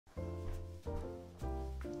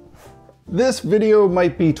This video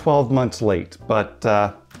might be 12 months late, but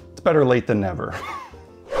it's better late than never.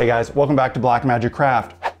 Hey guys, welcome back to Blackmagic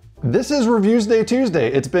Craft. This is Reviews Day Tuesday.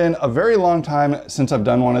 It's been a very long time since I've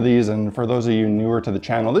done one of these, and for those of you newer to the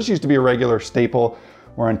channel, this used to be a regular staple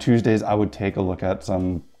where on Tuesdays I would take a look at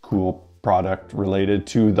some cool product related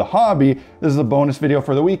to the hobby. This is a bonus video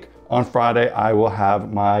for the week. On Friday, I will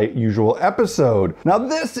have my usual episode. Now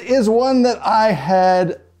this is one that I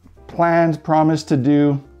had promised to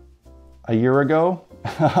do a year ago,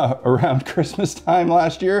 around Christmas time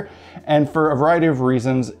last year, and for a variety of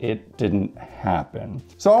reasons, it didn't happen.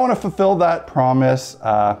 So I want to fulfill that promise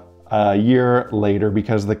a year later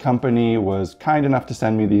because the company was kind enough to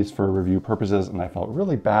send me these for review purposes, and I felt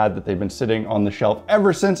really bad that they've been sitting on the shelf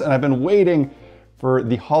ever since, and I've been waiting for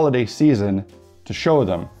the holiday season to show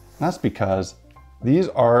them. And that's because these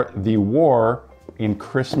are the War in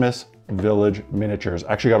Christmas Village miniatures.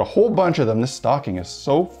 I actually got a whole bunch of them. This stocking is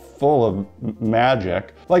so full of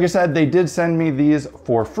magic. Like I said, they did send me these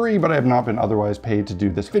for free, but I have not been otherwise paid to do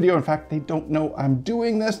this video. In fact, they don't know I'm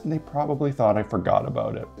doing this, and they probably thought I forgot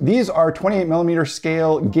about it. These are 28mm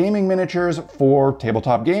scale gaming miniatures for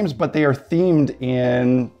tabletop games, but they are themed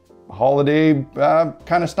in holiday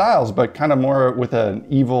kind of styles, but kind of more with an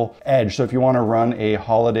evil edge. So if you want to run a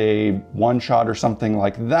holiday one-shot or something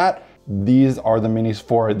like that, these are the minis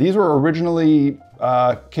for it. These were originally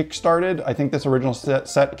Kickstarted. I think this original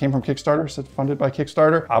set came from Kickstarter, so it's funded by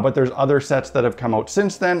Kickstarter, but there's other sets that have come out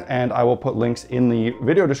since then, and I will put links in the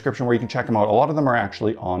video description where you can check them out. A lot of them are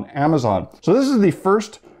actually on Amazon. So this is the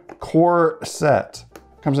first core set.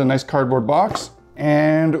 Comes in a nice cardboard box,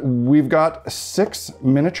 and we've got 6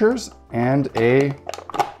 miniatures and a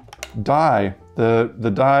die.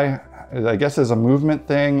 The die, I guess, is a movement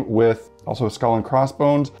thing with also a skull and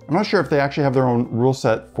crossbones. I'm not sure if they actually have their own rule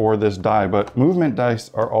set for this die, but movement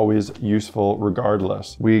dice are always useful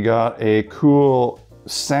regardless. We got a cool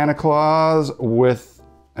Santa Claus with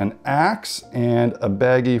an axe and a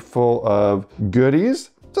baggie full of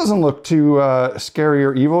goodies. Doesn't look too scary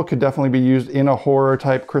or evil. Could definitely be used in a horror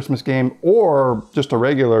type Christmas game or just a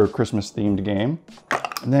regular Christmas themed game.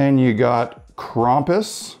 And then you got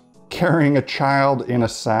Krampus carrying a child in a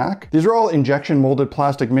sack. These are all injection molded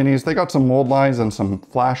plastic minis. They got some mold lines and some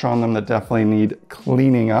flash on them that definitely need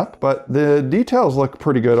cleaning up, but the details look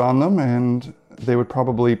pretty good on them, and they would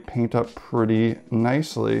probably paint up pretty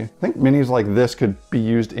nicely. I think minis like this could be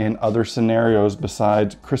used in other scenarios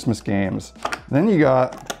besides Christmas games. Then you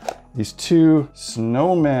got these 2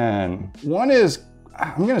 snowmen. One is,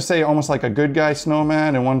 I'm gonna say, almost like a good guy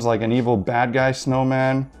snowman, and one's like an evil bad guy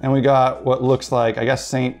snowman. And we got what looks like, I guess,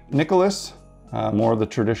 Saint Nicholas, more of the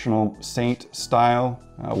traditional saint style,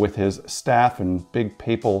 with his staff and big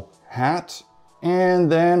papal hat.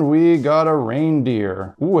 And then we got a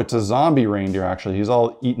reindeer. Ooh, it's a zombie reindeer, actually. He's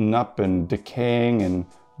all eaten up and decaying and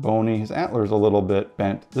bony. His antler's a little bit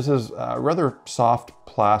bent. This is rather soft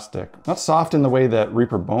plastic. Not soft in the way that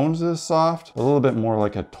Reaper Bones is soft, a little bit more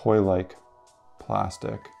like a toy-like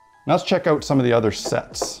plastic. Now let's check out some of the other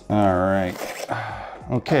sets. All right.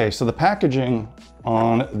 Okay, so the packaging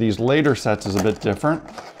on these later sets is a bit different.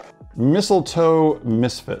 Mistletoe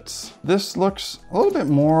Misfits. This looks a little bit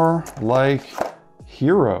more like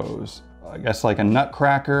Heroes. I guess like a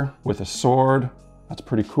nutcracker with a sword. That's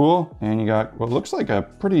pretty cool. And you got what looks like a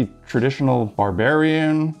pretty traditional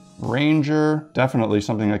barbarian, ranger, definitely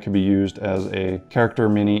something that could be used as a character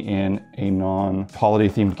mini in a non-holiday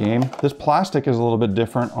themed game. This plastic is a little bit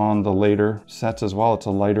different on the later sets as well. It's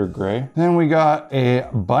a lighter gray. Then we got a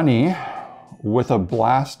bunny with a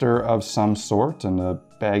blaster of some sort and a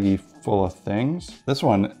baggie full of things. This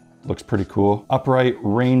one looks pretty cool. Upright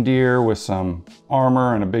reindeer with some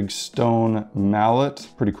armor and a big stone mallet.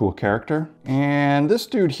 Pretty cool character. And this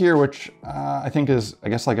dude here, which I think is, I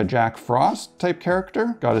guess, like a Jack Frost type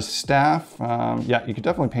character. Got his staff. Yeah, you could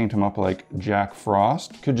definitely paint him up like Jack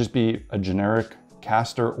Frost. Could just be a generic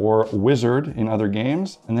caster or wizard in other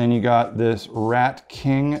games. And then you got this Rat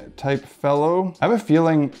King type fellow. I have a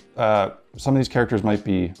feeling some of these characters might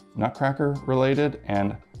be Nutcracker related,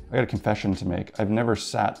 and I got a confession to make. I've never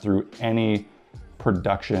sat through any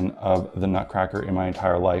production of the Nutcracker in my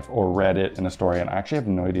entire life or read it in a story, and I actually have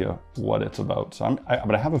no idea what it's about. So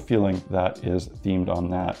but I have a feeling that is themed on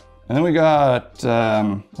that. And then we got,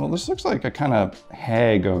 well, this looks like a kind of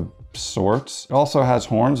hag of sorts. It also has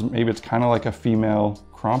horns. Maybe it's kind of like a female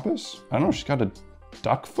Krampus. I don't know, she's got a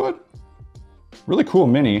duck foot. Really cool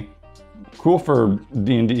mini. Cool for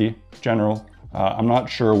D&D general. I'm not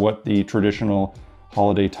sure what the traditional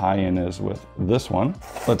holiday tie-in is with this one.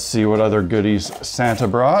 Let's see what other goodies Santa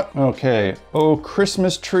brought. Okay, oh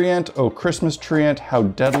Christmas treant, how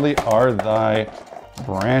deadly are thy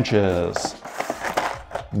branches.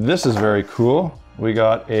 This is very cool. We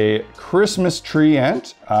got a Christmas tree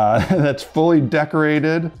ant that's fully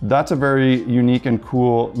decorated. That's a very unique and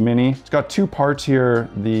cool mini. It's got two parts here.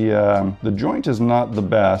 The joint is not the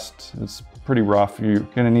best. It's pretty rough. You're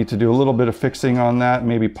gonna need to do a little bit of fixing on that,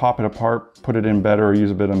 maybe pop it apart, put it in better, or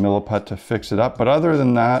use a bit of Milliput to fix it up. But other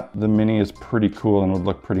than that, the mini is pretty cool and would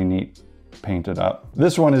look pretty neat painted up.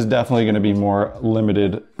 This one is definitely going to be more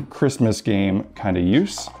limited Christmas game kind of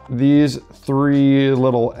use. These three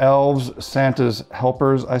little elves, Santa's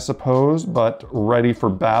helpers, I suppose, but ready for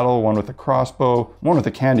battle. One with a crossbow, one with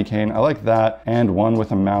a candy cane, I like that, and one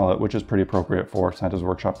with a mallet, which is pretty appropriate for Santa's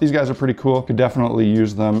Workshop. These guys are pretty cool. Could definitely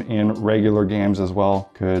use them in regular games as well.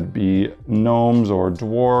 Could be gnomes or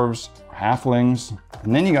dwarves, halflings.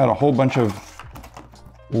 And then you got a whole bunch of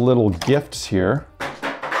little gifts here.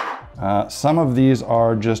 Some of these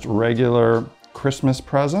are just regular Christmas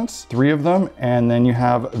presents, 3 of them, and then you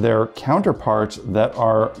have their counterparts that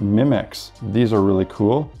are mimics. These are really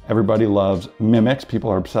cool. Everybody loves mimics. People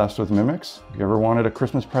are obsessed with mimics. If you ever wanted a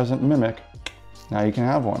Christmas present mimic, now you can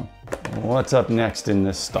have one. What's up next in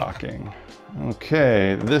this stocking?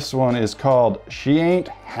 Okay, this one is called She Ain't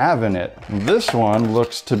Having It. This one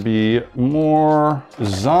looks to be more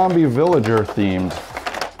zombie villager themed.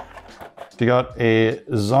 You got a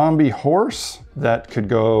zombie horse that could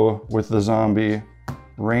go with the zombie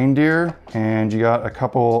reindeer, and you got a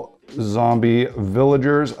couple zombie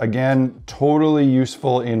villagers. Again, totally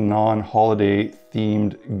useful in non-holiday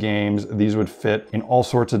themed games. These would fit in all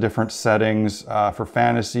sorts of different settings for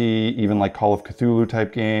fantasy, even like Call of Cthulhu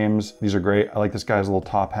type games. These are great. I like this guy's little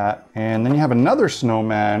top hat. And then you have another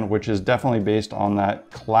snowman, which is definitely based on that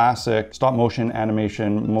classic stop motion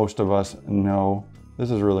animation most of us know. This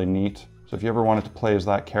is really neat. So if you ever wanted to play as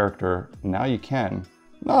that character, now you can.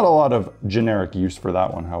 Not a lot of generic use for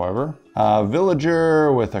that one, however.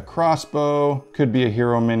 Villager with a crossbow, could be a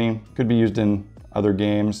hero mini, could be used in other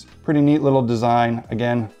games. Pretty neat little design.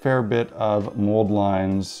 Again, fair bit of mold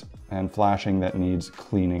lines and flashing that needs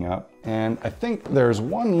cleaning up. And I think there's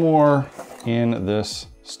one more in this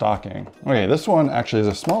stocking. Okay, this one actually is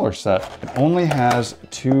a smaller set. It only has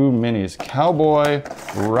 2 minis. Cowboy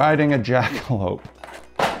riding a jackalope,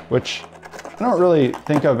 which I don't really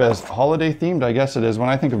think of as holiday themed. I guess it is. When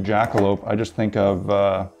I think of jackalope, I just think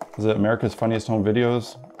of, is it America's Funniest Home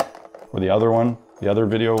Videos? Or the other one, the other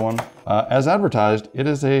video one. As advertised, it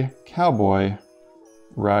is a cowboy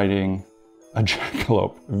riding a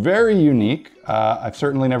jackalope. Very unique. I've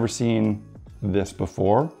certainly never seen this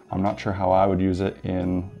before. I'm not sure how I would use it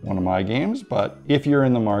in one of my games, but if you're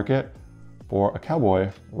in the market for a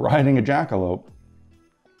cowboy riding a jackalope,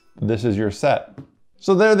 this is your set.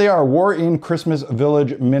 So there they are, War in Christmas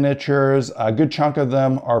Village miniatures. A good chunk of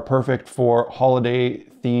them are perfect for holiday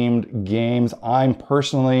themed games. I'm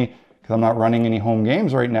personally, because I'm not running any home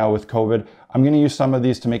games right now with COVID, I'm gonna use some of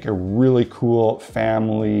these to make a really cool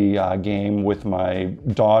family game with my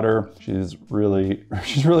daughter. She's really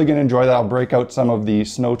gonna enjoy that. I'll break out some of the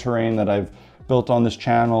snow terrain that I've built on this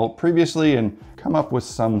channel previously and come up with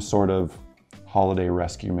some sort of holiday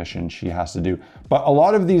rescue mission she has to do. But a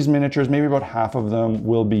lot of these miniatures, maybe about half of them,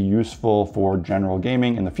 will be useful for general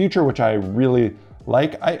gaming in the future, which I really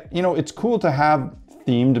like. You know, it's cool to have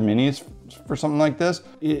themed minis for something like this.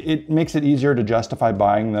 It makes it easier to justify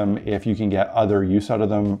buying them if you can get other use out of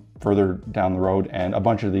them further down the road, and a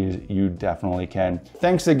bunch of these you definitely can.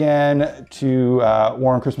 Thanks again to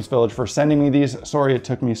War in Christmas Village for sending me these. Sorry it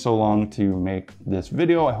took me so long to make this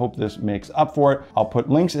video. I hope this makes up for it. I'll put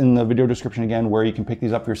links in the video description again where you can pick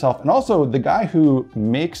these up for yourself. And also, the guy who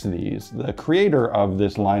makes these, the creator of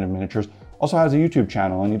this line of miniatures, also has a YouTube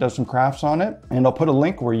channel and he does some crafts on it, and I'll put a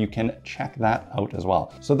link where you can check that out as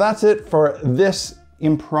well. So that's it for this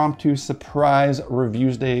impromptu surprise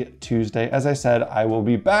Reviews Day Tuesday. As I said, I will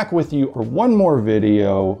be back with you for one more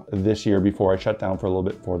video this year before I shut down for a little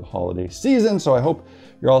bit for the holiday season. So I hope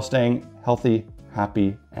you're all staying healthy,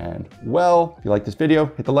 happy, and well. If you like this video,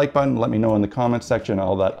 hit the like button, let me know in the comments section,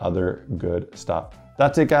 all that other good stuff.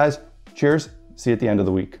 That's it, guys. Cheers. See you at the end of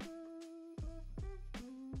the week.